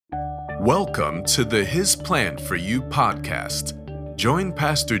Welcome to the His Plan for You podcast. Join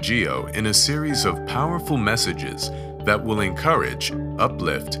Pastor Gio in a series of powerful messages that will encourage,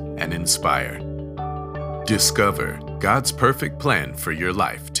 uplift, and inspire. Discover God's perfect plan for your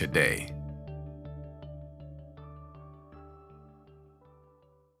life today.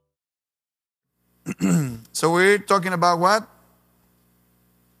 So we're talking about what?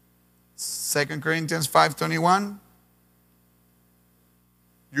 2 Corinthians 5:21.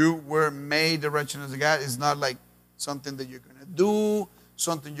 You were made the righteousness of God. It's not like something that you're going to do,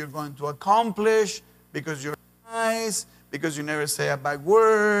 something you're going to accomplish because you're nice, because you never say a bad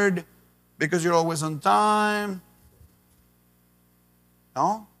word, because you're always on time.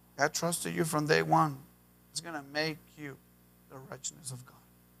 No, God trusted you from day one. It's going to make you the righteousness of God.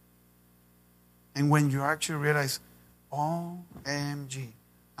 And when you actually realize, OMG,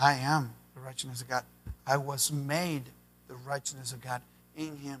 I am the righteousness of God. I was made the righteousness of God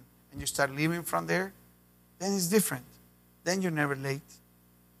in Him. And you start living from there, then it's different. Then you're never late.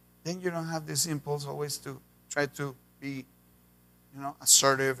 Then you don't have this impulse always to try to be,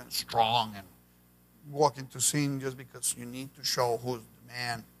 assertive and strong and walk into sin just because you need to show who's the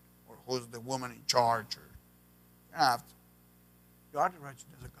man or who's the woman in charge. Or you don't have to. You are the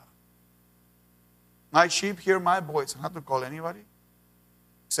righteousness of God. My sheep hear my voice. I don't have to call anybody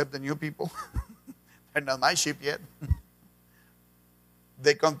except the new people. They're not my sheep yet.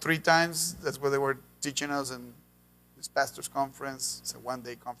 They come 3 times. That's what they were teaching us in this pastor's conference. It's a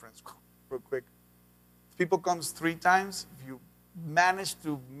one-day conference, real quick. If people comes 3 times, if you manage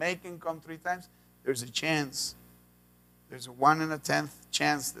to make him come 3 times, there's a chance. There's a 1 in a 10th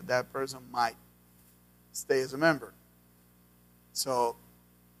chance that that person might stay as a member. So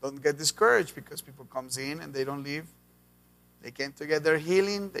don't get discouraged because people comes in and they don't leave. They came to get their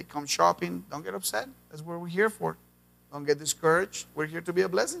healing. They come shopping. Don't get upset. That's what we're here for. Don't get discouraged. We're here to be a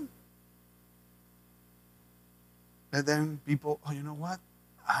blessing. And then people, you know what?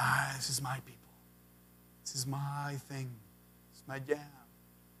 This is my people. This is my thing. It's my jam.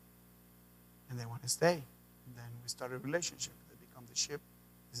 And they want to stay. And then we start a relationship. They become the ship.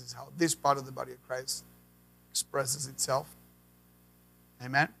 This is how this part of the body of Christ expresses itself.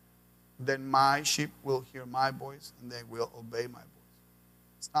 Amen? Then my sheep will hear my voice and they will obey my voice.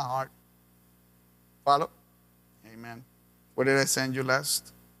 It's not hard. Follow? Amen. What did I send you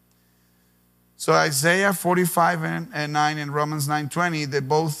last? So Isaiah 45 and 9 and Romans 9:20, they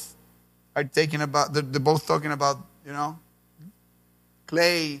both are they're both talking about,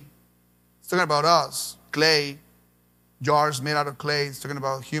 clay. It's talking about us. Clay, jars made out of clay. It's talking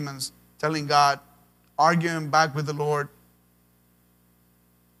about humans telling God, arguing back with the Lord.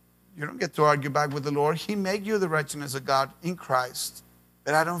 You don't get to argue back with the Lord. He made you the righteousness of God in Christ.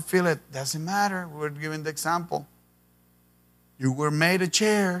 But I don't feel it. Doesn't matter. We're giving the example. You were made a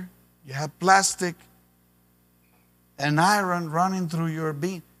chair. You have plastic and iron running through your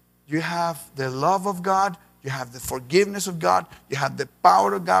being. You have the love of God. You have the forgiveness of God. You have the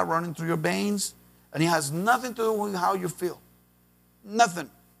power of God running through your veins. And it has nothing to do with how you feel. Nothing.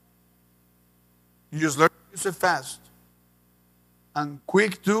 You just learn to use it fast. And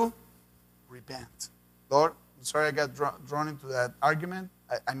quick to repent. Lord, I'm sorry I got drawn into that argument.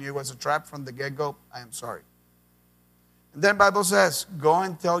 I knew it was a trap from the get-go. I am sorry. And then the Bible says, go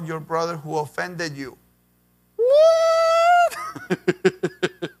and tell your brother who offended you. What?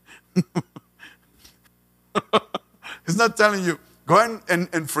 It's not telling you, go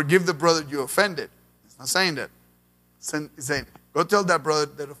and forgive the brother you offended. It's not saying that. It's saying, go tell that brother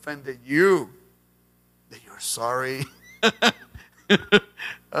that offended you that you're sorry.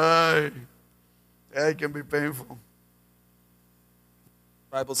 It can be painful.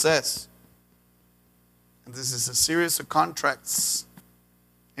 The Bible says, and this is a series of contracts.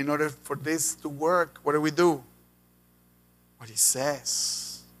 In order for this to work, what do? What He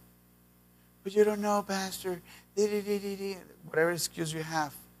says. But you don't know, Pastor. Whatever excuse you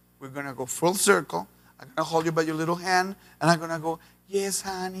have, we're going to go full circle. I'm going to hold you by your little hand, and I'm going to go, yes,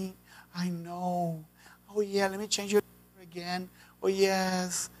 honey, I know. Oh, yeah, let me change your again. Oh,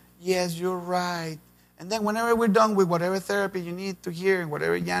 yes, you're right. And then whenever we're done with whatever therapy you need to hear,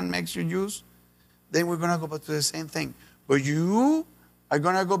 whatever Jan makes you use, then we're going to go back to the same thing. But you are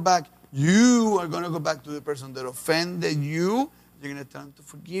going to go back. You are going to go back to the person that offended you. You're going to tell them to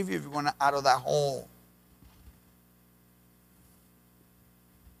forgive you if you want to out of that hole.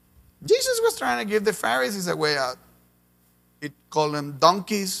 Jesus was trying to give the Pharisees a way out. He called them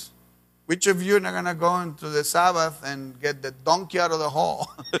donkeys. Which of you are not going to go into the Sabbath and get the donkey out of the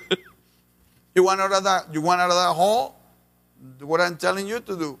hole? You want out of that hole? Do what I'm telling you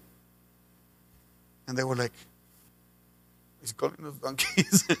to do. And they were like, he's calling us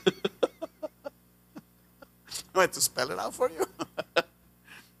donkeys. want to spell it out for you?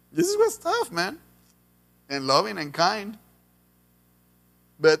 Jesus was tough, man. And loving and kind.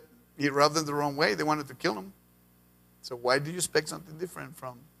 But he rubbed them the wrong way. They wanted to kill him. So why do you expect something different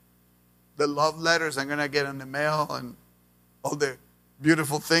from the love letters I'm going to get in the mail and all the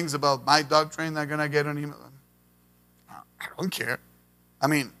beautiful things about my doctrine I'm going to get on email? I don't care. I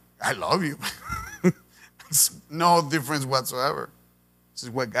mean, I love you. It's no difference whatsoever. This is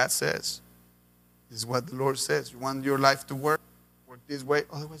what God says. This is what the Lord says. You want your life to work this way,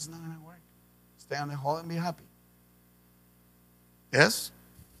 otherwise it's not going to work. Stay on the hall and be happy. Yes?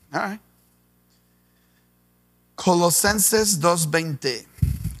 All right. Colosenses 2:20.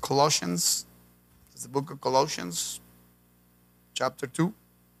 Colossians, it's the book of Colossians, chapter 2.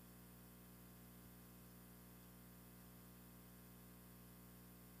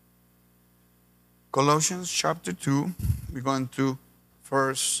 Colossians chapter 2, we're going to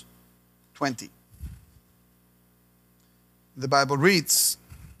verse 20. The Bible reads,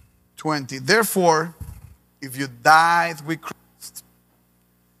 20, therefore, if you died with Christ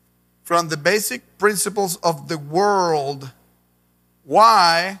from the basic principles of the world,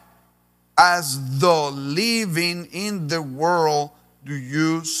 why, as though living in the world, do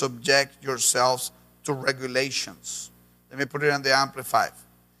you subject yourselves to regulations? Let me put it on the Amplified.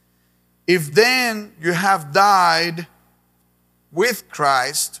 If then you have died with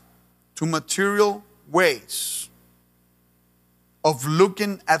Christ to material ways of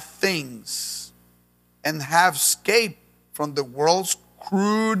looking at things and have escaped from the world's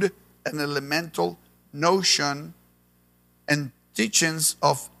crude and elemental notion and teachings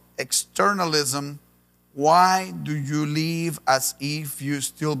of externalism, why do you live as if you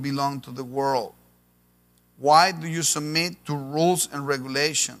still belong to the world? Why do you submit to rules and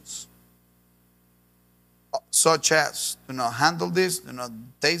regulations? Such as, do not handle this, do not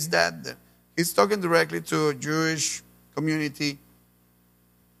taste that. He's talking directly to a Jewish community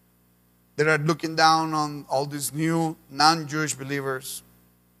that are looking down on all these new non-Jewish believers.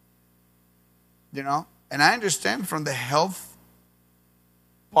 You know? And I understand from the health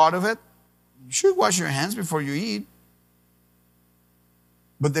part of it, you should wash your hands before you eat.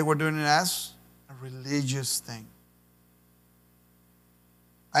 But they were doing it as a religious thing.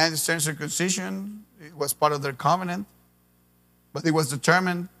 I understand circumcision. It was part of their covenant. But it was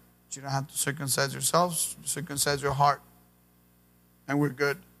determined that you don't have to circumcise yourselves, circumcise your heart. And we're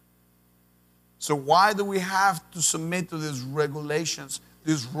good. So why do we have to submit to these regulations,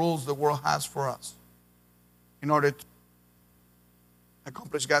 these rules the world has for us in order to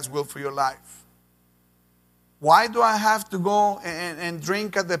accomplish God's will for your life? Why do I have to go and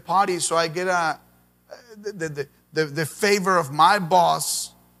drink at the party so I get the favor of my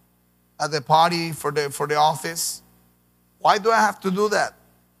boss at the party for the office? Why do I have to do that?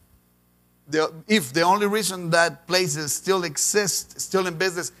 If the only reason that places still exist, still in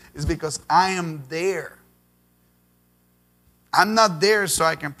business, is because I am there. I'm not there so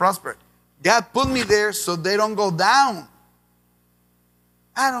I can prosper. God put me there so they don't go down.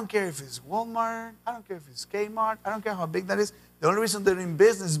 I don't care if it's Walmart. I don't care if it's Kmart. I don't care how big that is. The only reason they're in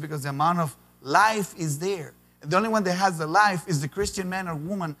business is because the amount of life is there. And the only one that has the life is the Christian man or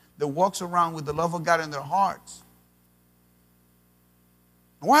woman that walks around with the love of God in their hearts.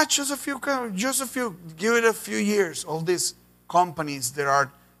 Watch just a few, give it a few years. All these companies that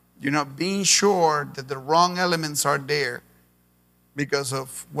are, being sure that the wrong elements are there because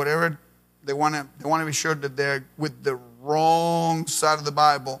of whatever they want to be sure that they're with the wrong side of the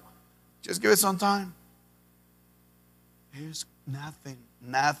Bible. Just give it some time. Here's nothing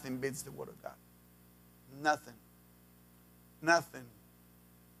beats the Word of God. Nothing.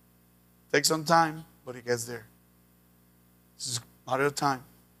 Takes some time, but it gets there. This is a matter of time.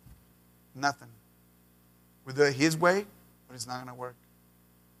 Nothing. We do it His way, but it's not going to work.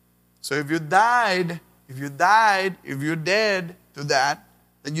 So if you're dead to that,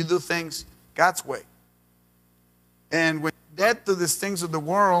 then you do things God's way. And when you're dead to these things of the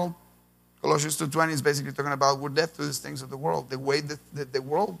world, Colossians 2:20 is basically talking about we're dead to these things of the world, the way that the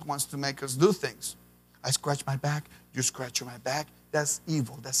world wants to make us do things. I scratch my back, you scratch my back. That's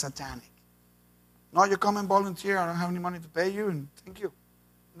evil, that's satanic. No, you come and volunteer, I don't have any money to pay you, and thank you.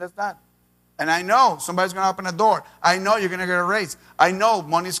 And that's that. And I know somebody's going to open a door. I know you're going to get a raise. I know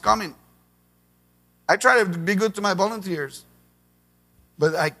money's coming. I try to be good to my volunteers.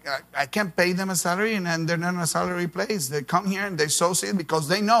 But I can't pay them a salary, and they're not in a salary place. They come here and they sow seed because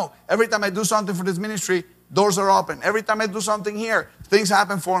they know every time I do something for this ministry, doors are open. Every time I do something here, things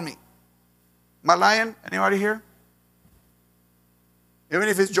happen for me. Am I lying? Anybody here? Even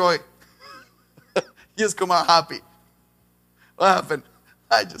if it's joy. You just come out happy. What happened?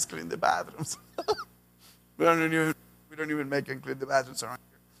 I just cleaned the bathrooms. We don't even make and clean the bathrooms around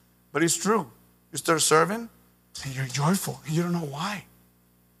here. But it's true. You start serving, and you're joyful. And you don't know why.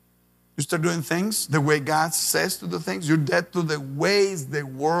 You start doing things the way God says to do things. You're dead to the ways the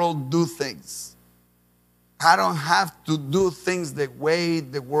world do things. I don't have to do things the way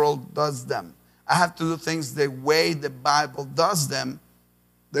the world does them. I have to do things the way the Bible does them,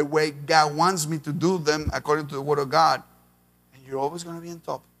 the way God wants me to do them according to the Word of God. And you're always going to be on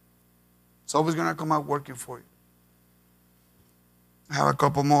top. It's always going to come out working for you. I have a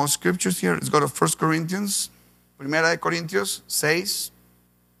couple more scriptures here. Let's go to 1 Corinthians. Primera de Corintios 6.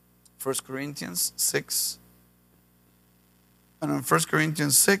 1 Corinthians 6. And in 1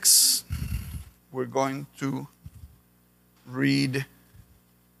 Corinthians 6, we're going to read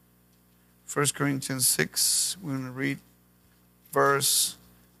 1 Corinthians 6. We're going to read verse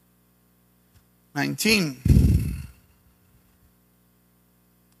 19.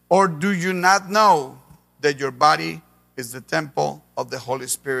 Or do you not know that your body is the temple of the Holy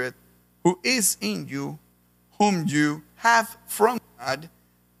Spirit who is in you, whom you have from God,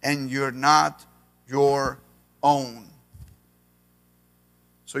 and you're not your own?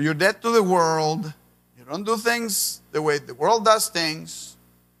 So you're dead to the world. You don't do things the way the world does things.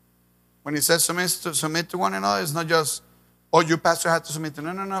 When he says submit to one another, it's not just, oh, you pastor have to submit to.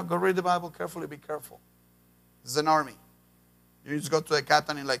 No. Go read the Bible carefully. Be careful. This is an army. You just go to the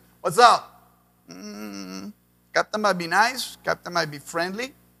captain and like, what's up? Captain might be nice. Captain might be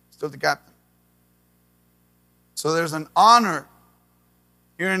friendly. Still the captain. So there's an honor.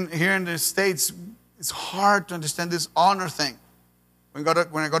 Here in the States, it's hard to understand this honor thing. When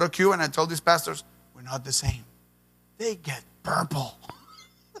I go to Cuba and I told these pastors, we're not the same. They get purple.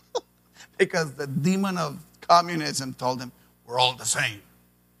 Because the demon of communism told them, we're all the same.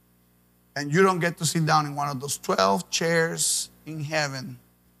 And you don't get to sit down in one of those 12 chairs in heaven.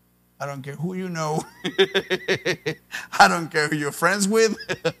 I don't care who you know. I don't care who you're friends with.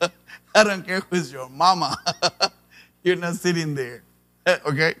 I don't care who's your mama. You're not sitting there.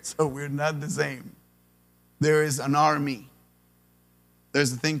 Okay? So we're not the same. There is an army.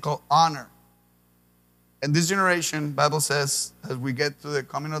 There's a thing called honor. And this generation, Bible says, as we get to the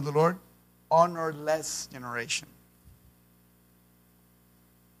coming of the Lord, honorless generation.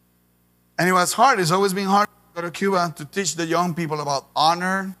 And it was hard. It's always been hard to go to Cuba to teach the young people about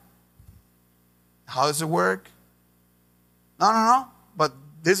honor. How does it work? No. But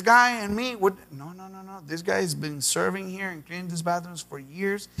this guy and me would, no. This guy has been serving here and cleaning these bathrooms for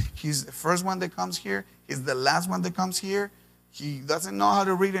years. He's the first one that comes here. He's the last one that comes here. He doesn't know how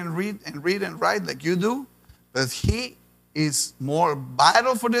to read and write like you do. But he is more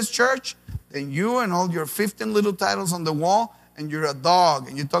vital for this church than you and all your 15 little titles on the wall. And you're a dog.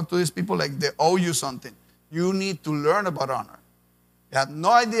 And you talk to these people like they owe you something. You need to learn about honor. You have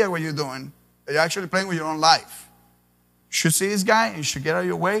no idea what you're doing. You're actually playing with your own life. You should see this guy and you should get out of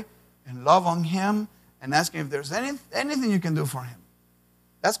your way and love on him and ask him if there's anything you can do for him.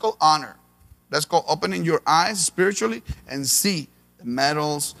 That's called honor. That's called opening your eyes spiritually and see the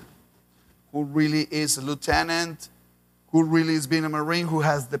medals, who really is a lieutenant, who really is being a Marine, who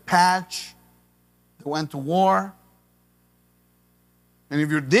has the patch, that went to war. And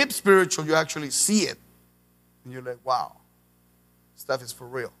if you're deep spiritual, you actually see it. And you're like, wow, stuff is for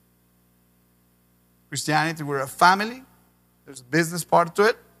real. Christianity, we're a family. There's a business part to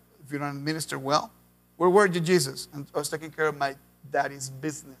it. If you don't minister well. Where were you, Jesus? And I was taking care of my daddy's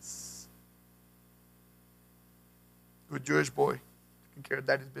business. Good Jewish boy, taking care of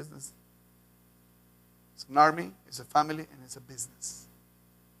daddy's business. It's an army, it's a family, and it's a business.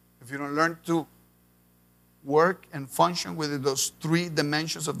 If you don't learn to work and function within those three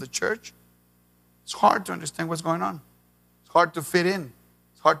dimensions of the church, it's hard to understand what's going on. It's hard to fit in.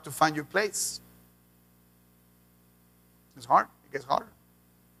 It's hard to find your place. It's hard. It gets harder.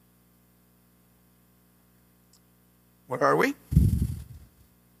 Where are we?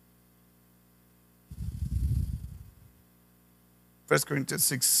 First Corinthians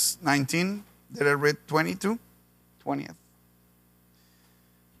 6:19. Did I read 22? 20th.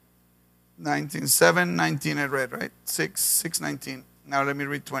 19:19 I read, right? 6:19. Now let me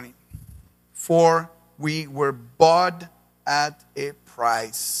read 20. For we were bought at a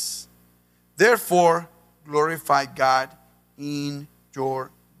price. Therefore, glorify God in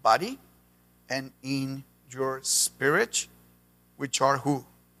your body and in your spirit, which are who?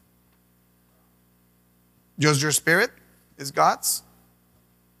 Just your spirit is God's.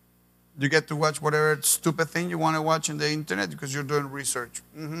 You get to watch whatever stupid thing you want to watch on the internet because you're doing research.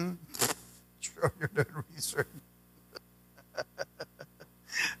 Sure, you're doing research.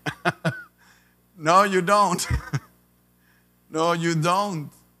 No, you don't. No, you don't.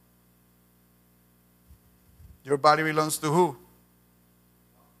 Your body belongs to who?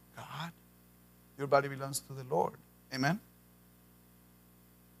 God. Your body belongs to the Lord. Amen?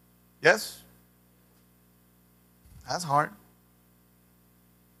 Yes? That's hard.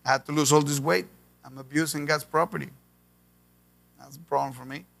 I had to lose all this weight. I'm abusing God's property. That's a problem for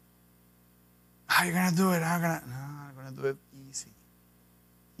me. How are you going to do it? No, I'm going to do it easy.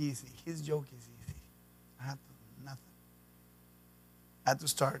 Easy. His joke is easy. I had to do nothing. I had to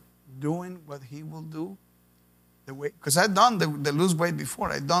start doing what he will do. The way, because I've done the lose weight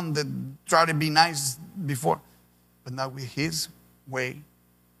before. I've done the try to be nice before. But not with his way.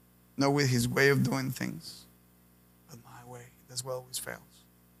 Not with his way of doing things. But my way. That's what always fails.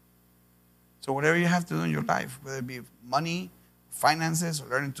 So whatever you have to do in your life, whether it be money, finances, or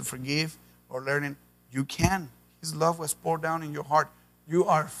learning to forgive, or learning, you can. His love was poured down in your heart. You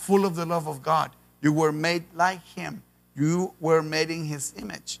are full of the love of God. You were made like him. You were made in his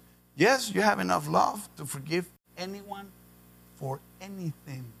image. Yes, you have enough love to forgive anyone for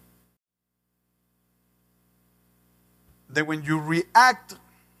anything. Then when you react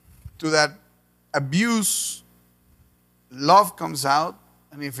to that abuse, love comes out.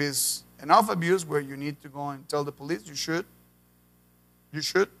 And if it's enough abuse where you need to go and tell the police, you should. You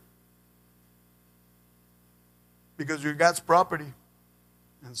should. Because you're God's property.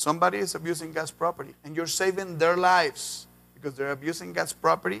 And somebody is abusing God's property. And you're saving their lives. Because they're abusing God's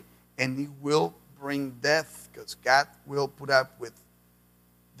property. And it will bring death. Because God will put up with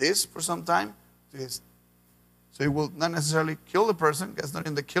this for some time. So it will not necessarily kill the person. God's not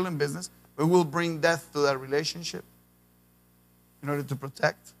in the killing business. But it will bring death to that relationship. In order to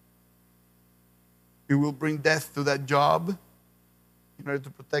protect. It will bring death to that job. In order to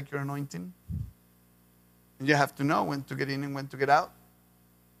protect your anointing. And you have to know when to get in and when to get out.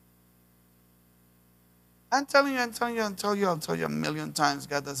 I'll tell you a million times,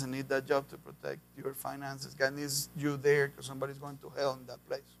 God doesn't need that job to protect your finances. God needs you there because somebody's going to hell in that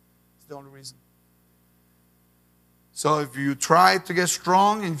place. It's the only reason. So if you try to get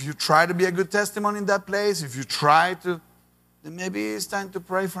strong, if you try to be a good testimony in that place, if you try to, then maybe it's time to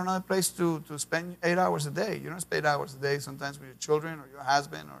pray for another place to spend 8 hours a day. You don't spend 8 hours a day sometimes with your children or your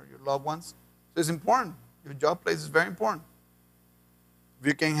husband or your loved ones. So it's important. Your job place is very important. If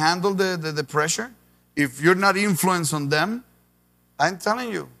you can handle the pressure, if you're not influenced on them, I'm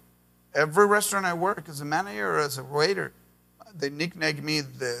telling you, every restaurant I work as a manager or as a waiter, they nicknamed me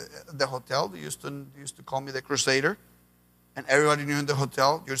the hotel. They used to call me the Crusader. And everybody knew in the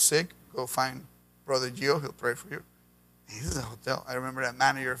hotel, you're sick, go find Brother Gio, he'll pray for you. This is a hotel. I remember that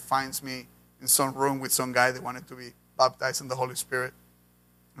manager finds me in some room with some guy that wanted to be baptized in the Holy Spirit.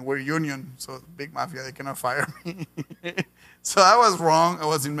 And we're union, so big mafia, they cannot fire me. So I was wrong. I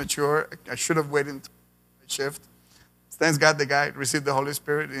was immature. I should have waited until my shift. Thanks God the guy received the Holy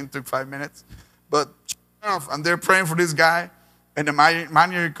Spirit. It took 5 minutes. But I'm there praying for this guy. And the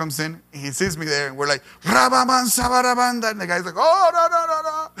manager comes in. And he sees me there. And we're like, Rababan, Sabarabanda. And the guy's like,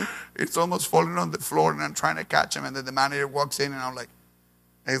 oh, no. It's almost falling on the floor. And I'm trying to catch him. And then the manager walks in. And I'm like,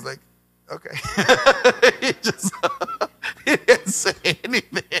 and he's like, okay. He didn't say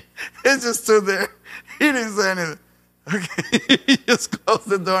anything. He just stood there. He didn't say anything. Okay. He just closed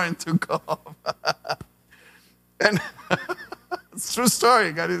the door and took off. And it's a true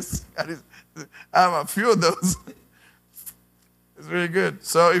story. I have a few of those. It's really good.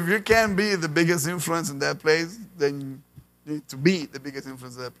 So if you can be the biggest influence in that place, then you need to be the biggest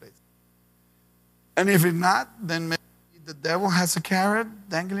influence in that place. And if it's not, then maybe the devil has a carrot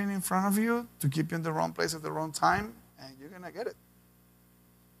dangling in front of you to keep you in the wrong place at the wrong time, and you're going to get it.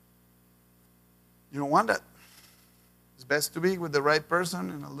 You don't want that. It's best to be with the right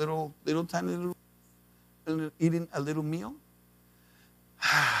person in a little tiny little, eating a little meal.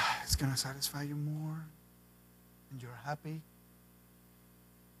 It's going to satisfy you more, and you're happy.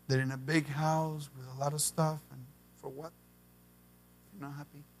 They're in a big house with a lot of stuff, and for what? You're not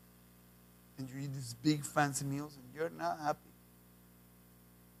happy. And you eat these big fancy meals, and you're not happy.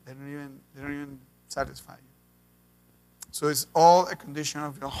 They don't even satisfy you. So it's all a condition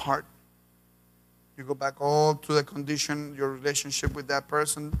of your heart. You go back all to the condition, your relationship with that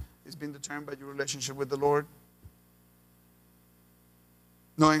person is being determined by your relationship with the Lord.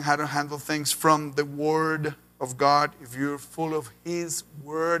 Knowing how to handle things from the Word of God. If you're full of His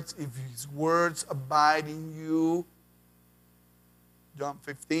words, if His words abide in you, John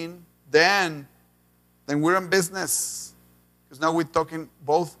 15, then we're in business. Because now we're talking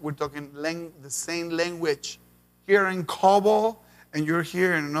the same language. Here in COBOL, and you're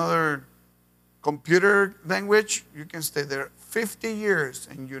here in another computer language, you can stay there 50 years,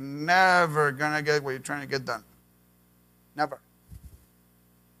 and you're never going to get what you're trying to get done. Never.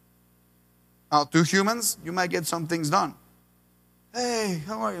 Now, two humans, you might get some things done. Hey,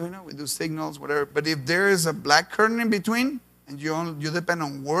 how are you? We do signals, whatever. But if there is a black curtain in between, and you depend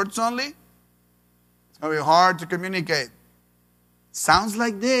on words only, it's going to be hard to communicate. Sounds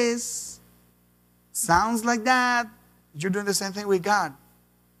like this. Sounds like that. You're doing the same thing with God.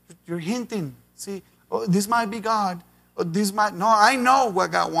 You're hinting. See, oh, this might be God. Or this might. No, I know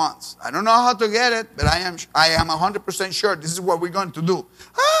what God wants. I don't know how to get it, but I am 100% sure this is what we're going to do.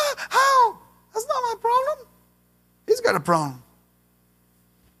 How? That's not my problem. He's got a problem.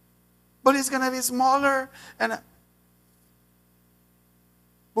 But it's going to be smaller. But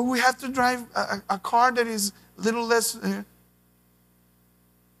we have to drive a car that is a little less.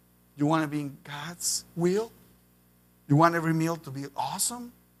 You want to be in God's will? You want every meal to be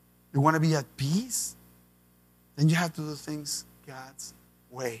awesome? You want to be at peace? Then you have to do things God's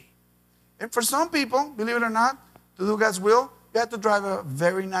way. And for some people, believe it or not, to do God's will, you have to drive a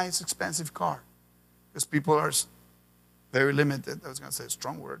very nice, expensive car. Because people are very limited. I was going to say a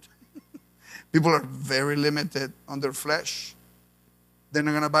strong word. People are very limited on their flesh. They're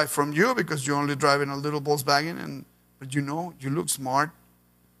not going to buy from you because you're only driving a little Volkswagen. But you look smart.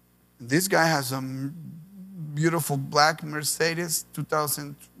 And this guy has a beautiful black Mercedes,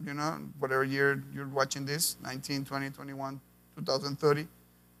 2000, whatever year you're watching this, 19, 20, 21, 2030.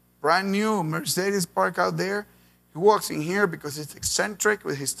 Brand new Mercedes parked out there. He walks in here because it's eccentric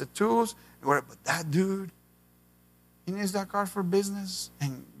with his tattoos. But that dude, he needs that car for business.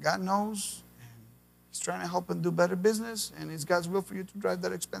 And God knows. And he's trying to help him do better business. And it's God's will for you to drive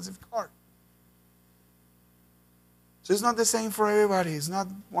that expensive car. So it's not the same for everybody. It's not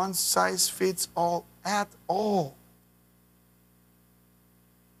one size fits all at all.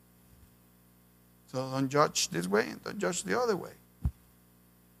 So don't judge this way and don't judge the other way.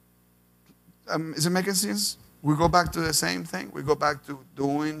 Is it making sense? We go back to the same thing. We go back to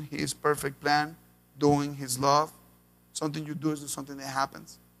doing His perfect plan, doing His love. Something you do is something that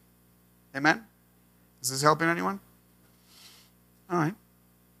happens. Amen? Is this helping anyone? All right.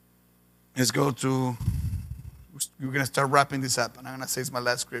 Let's go to... We're going to start wrapping this up, and I'm going to say it's my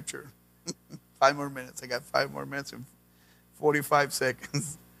last scripture. 5 more minutes. I got 5 more minutes and 45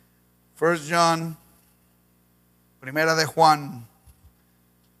 seconds. 1 John, Primera de Juan,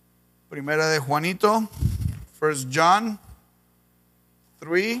 Primera de Juanito, 1 John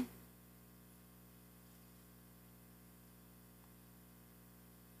 3.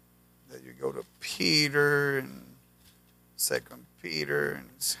 Then you go to Peter and 2 Peter, and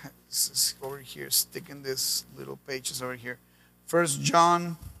it's over here, sticking these little pages over here. 1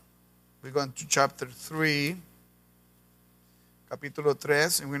 John, we're going to chapter 3, capítulo 3,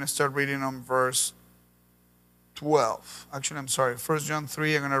 and we're going to start reading on verse 12. Actually, I'm sorry, 1 John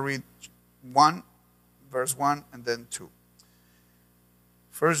 3, I'm going to read 1, verse 1, and then 2.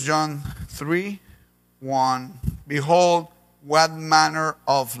 1 John 3, 1. Behold, what manner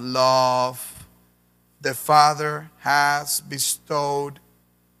of love the Father has bestowed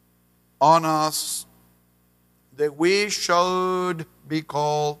on us, that we should be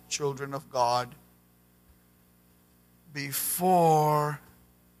called children of God. Before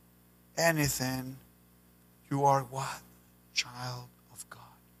anything, you are what? Child of God.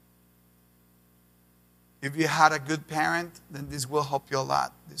 If you had a good parent, then this will help you a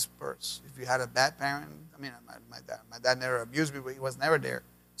lot, this verse. If you had a bad parent, my dad never abused me, but he was never there.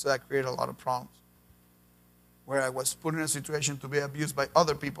 So that created a lot of problems, where I was put in a situation to be abused by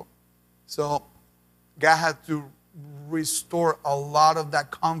other people. So God had to restore a lot of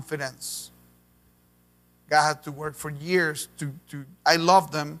that confidence. God had to work for years to I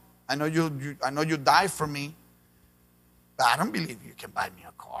love them. I know you died for me, but I don't believe you can buy me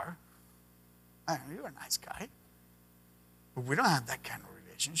a car. I know you're a nice guy. But we don't have that kind of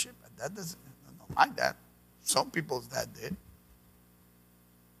relationship. That doesn't, not my dad. Some people's dad did.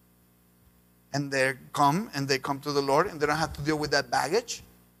 And they come to the Lord, and they don't have to deal with that baggage.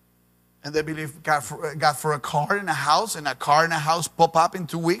 And they believe God for a car and a house, and a car and a house pop up in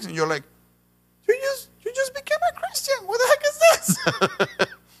 2 weeks, and you're like, you just became a Christian. What the heck is this?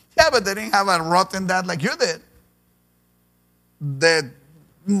 Yeah, but they didn't have a rotten dad like you did. That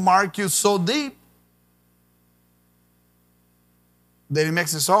mark you so deep that it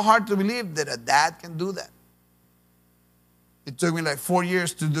makes it so hard to believe that a dad can do that. It took me like 4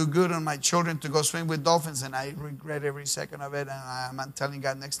 years to do good on my children to go swim with dolphins, and I regret every second of it. And I'm telling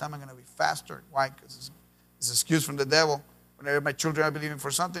God, next time I'm going to be faster. Why? Because it's an excuse from the devil. Whenever my children are believing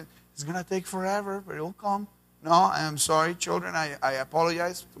for something, it's going to take forever, but it'll come. No, I am sorry, children. I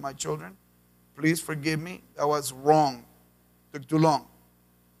apologize to my children. Please forgive me. That was wrong. Took too long.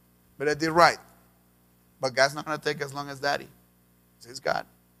 But I did right. But God's not going to take as long as Daddy. It's God.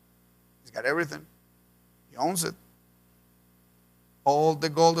 He's got everything. He owns it. All the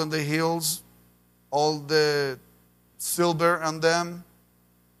gold on the hills, all the silver on them,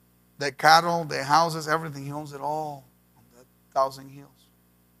 the cattle, the houses, everything. He owns it all on the 1,000 hills.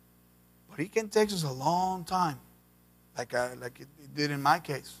 But it can take us a long time, like it did in my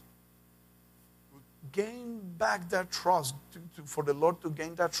case. Gain back that trust, for the Lord to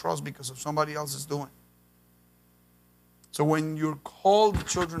gain that trust because of somebody else's doing. So when you're called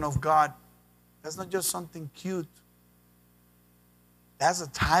children of God, that's not just something cute. That's a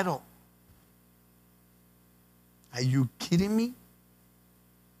title. Are you kidding me?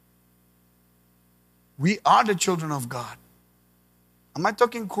 We are the children of God. Am I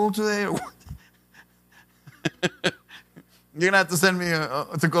talking cool today or what? You're going to have to send me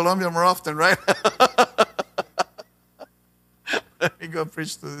to Colombia more often, right? Let me go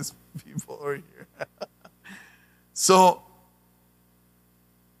preach to these people over here. So,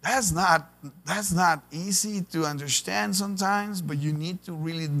 that's not easy to understand sometimes, but you need to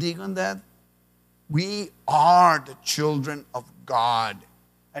really dig on that. We are the children of God.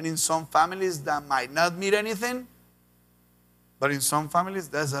 And in some families, that might not mean anything. But in some families,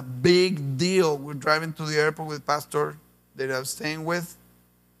 that's a big deal. We're driving to the airport with Pastor that I'm staying with.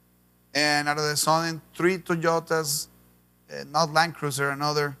 And out of the sudden, 3 Toyotas, not Land Cruiser,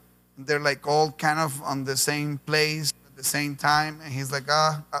 another. They're like all kind of on the same place at the same time. And he's like,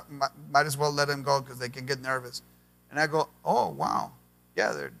 might as well let them go because they can get nervous. And I go, oh, wow.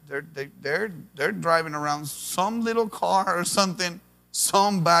 Yeah, they're driving around some little car or something.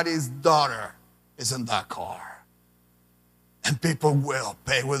 Somebody's daughter is in that car. And people will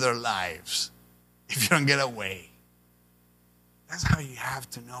pay with their lives if you don't get away. That's how you have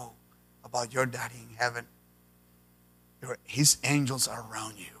to know about your daddy in heaven. His angels are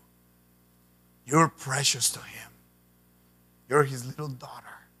around you. You're precious to him. You're his little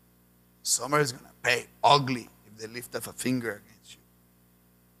daughter. Somebody's going to pay ugly if they lift up a finger against you.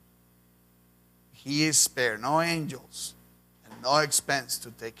 He is spared no angels and no expense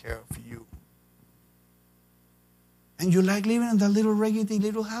to take care of you. And you like living in that little raggedy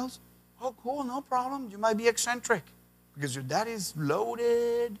little house? Oh, cool, no problem. You might be eccentric because your daddy is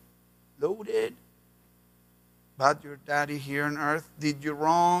loaded. But your daddy here on earth did you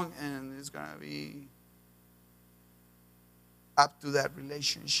wrong, and it's going to be up to that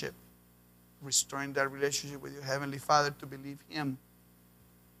relationship, restoring that relationship with your Heavenly Father to believe him.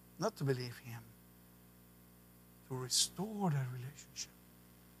 Not to believe him, to restore that relationship.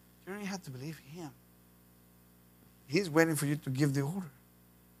 You don't even have to believe him. He's waiting for you to give the order.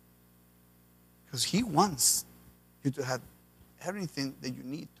 Because he wants you to have everything that you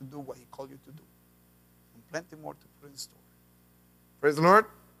need to do what he called you to do. And plenty more to put in store. Praise the Lord.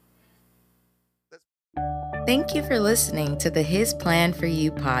 Thank you for listening to the His Plan for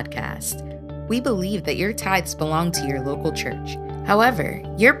You podcast. We believe that your tithes belong to your local church. However,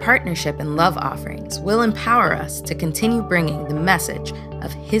 your partnership and love offerings will empower us to continue bringing the message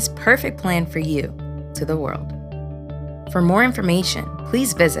of His perfect plan for you to the world. For more information,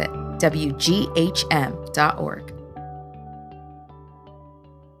 please visit wghm.org.